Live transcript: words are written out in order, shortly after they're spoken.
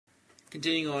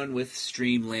Continuing on with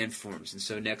stream landforms, and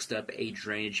so next up, a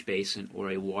drainage basin or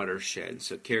a watershed.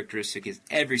 So characteristic is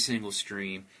every single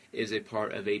stream is a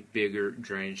part of a bigger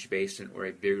drainage basin or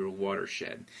a bigger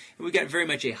watershed. And we've got very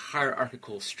much a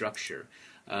hierarchical structure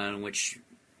in which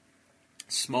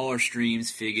smaller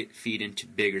streams feed into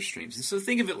bigger streams. And so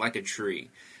think of it like a tree.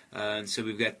 And so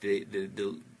we've got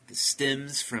the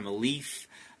stems from a leaf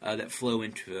that flow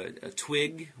into a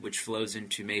twig, which flows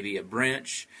into maybe a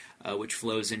branch, which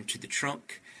flows into the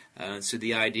trunk. So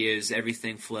the idea is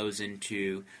everything flows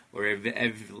into, or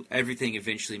everything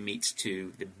eventually meets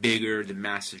to the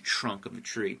massive trunk of the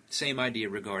tree. Same idea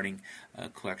regarding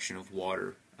collection of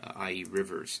water, i.e.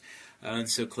 rivers. And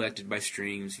so collected by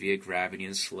streams via gravity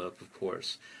and slope, of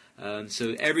course.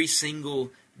 So every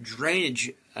single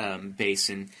drainage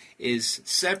basin is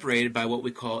separated by what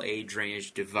we call a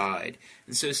drainage divide.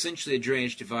 And so essentially a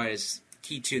drainage divide is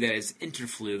key to that is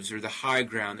interfluves, or the high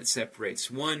ground that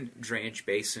separates one drainage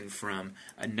basin from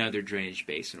another drainage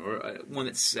basin, or one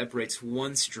that separates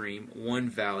one stream, one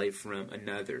valley from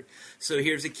another. So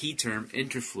here's a key term,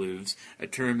 interfluves, a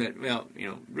term that, well,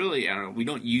 really, we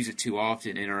don't use it too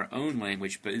often in our own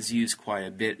language, but is used quite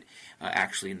a bit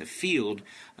actually in the field.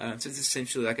 So it's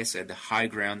essentially, like I said, the high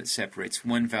ground that separates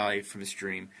one valley from a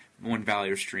stream, one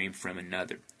valley or stream from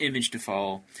another. Image to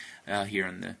follow here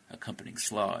on the accompanying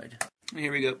slide.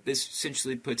 Here we go. This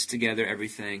essentially puts together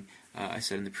everything I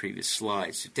said in the previous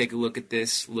slide. So take a look at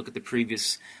this, look at the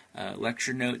previous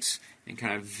lecture notes, and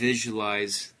kind of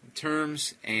visualize the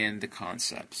terms and the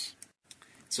concepts.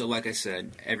 So like I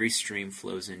said, every stream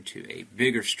flows into a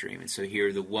bigger stream. And so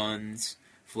here the ones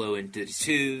flow into the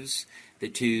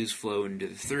twos flow into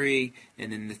the three,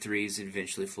 and then the threes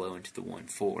eventually flow into the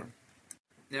 1-4.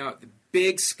 Now at the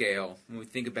big scale, when we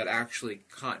think about actually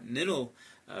continental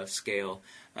scale,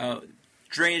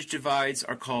 drainage divides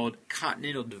are called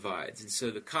continental divides, and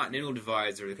so the continental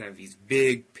divides are kind of these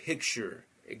big picture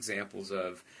examples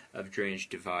of drainage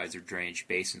divides or drainage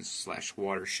basins /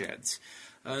 watersheds.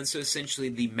 And so essentially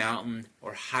the mountain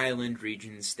or highland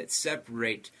regions that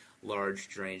separate large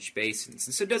drainage basins.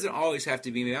 And so it doesn't always have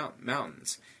to be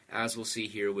mountains, as we'll see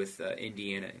here with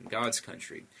Indiana and God's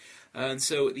country. And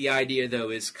so the idea, though,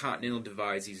 is continental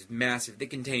divides, these massive, they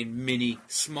contain many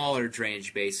smaller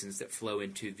drainage basins that flow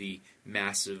into the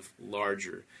massive,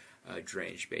 larger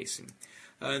drainage basin.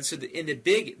 And so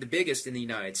the biggest in the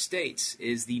United States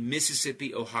is the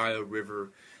Mississippi-Ohio River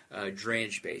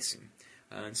drainage basin.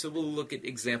 And so we'll look at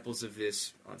examples of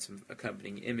this on some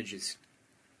accompanying images.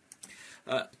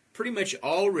 Pretty much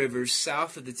all rivers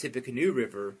south of the Tippecanoe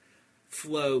River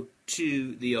flow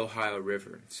to the Ohio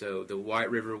River. So the White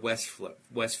River West Fork,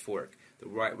 the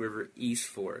White River East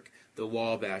Fork, the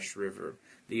Wabash River,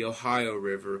 the Ohio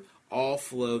River, all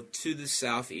flow to the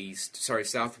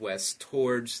southwest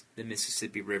towards the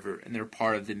Mississippi River, and they're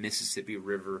part of the Mississippi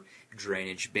River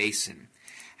drainage basin.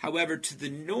 However, to the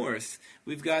north,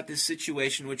 we've got this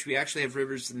situation in which we actually have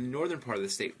rivers in the northern part of the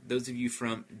state. Those of you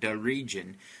from the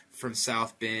region, from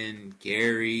South Bend,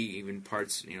 Gary, even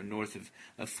parts north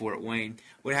of Fort Wayne,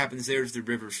 what happens there is the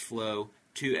rivers flow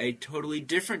to a totally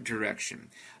different direction.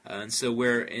 And so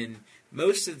where in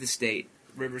most of the state,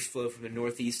 rivers flow from the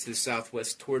northeast to the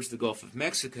southwest towards the Gulf of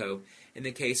Mexico, in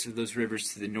the case of those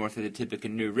rivers to the north of the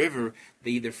Tippecanoe River,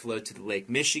 they either flow to the Lake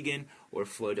Michigan or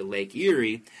flow to Lake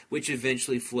Erie, which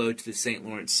eventually flow to the St.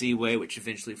 Lawrence Seaway, which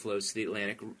eventually flows to the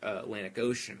Atlantic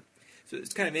Ocean. So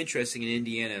it's kind of interesting, in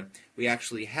Indiana, we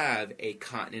actually have a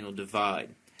continental divide.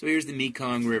 So here's the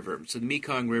Mekong River. So the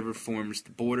Mekong River forms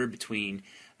the border between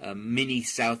many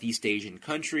Southeast Asian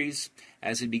countries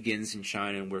as it begins in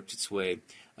China and works its way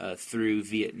through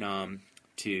Vietnam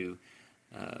to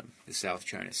the South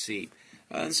China Sea.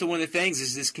 And so one of the things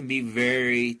is this can be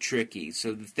very tricky.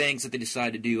 So the things that they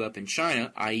decide to do up in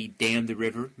China, i.e. dam the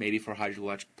river, maybe for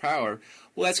hydroelectric power,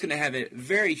 well, that's going to have a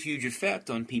very huge effect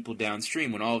on people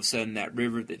downstream when all of a sudden that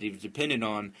river that they've depended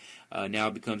on now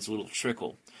becomes a little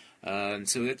trickle. And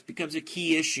so that becomes a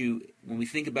key issue when we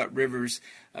think about rivers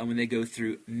when they go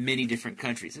through many different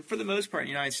countries. And for the most part in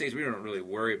the United States, we don't really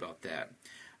worry about that.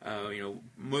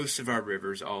 Most of our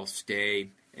rivers all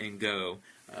stay and go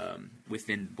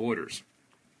within borders.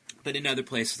 But in other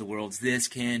places of the world, this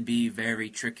can be very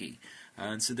tricky.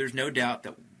 And so there's no doubt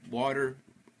that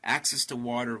access to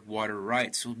water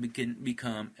rights will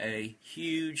become a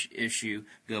huge issue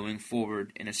going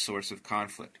forward and a source of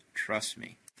conflict. Trust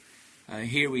me.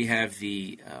 Here we have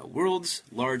the world's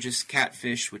largest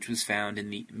catfish, which was found in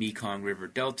the Mekong River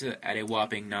Delta at a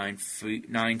whopping 9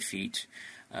 feet,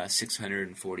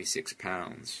 646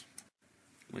 pounds.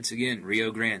 Once again,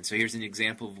 Rio Grande. So here's an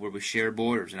example of where we share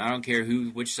borders, and I don't care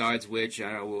which side's which.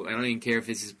 I don't even care if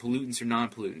this is pollutants or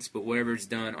non-pollutants, but whatever is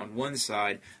done on one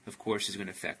side, of course, is going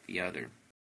to affect the other.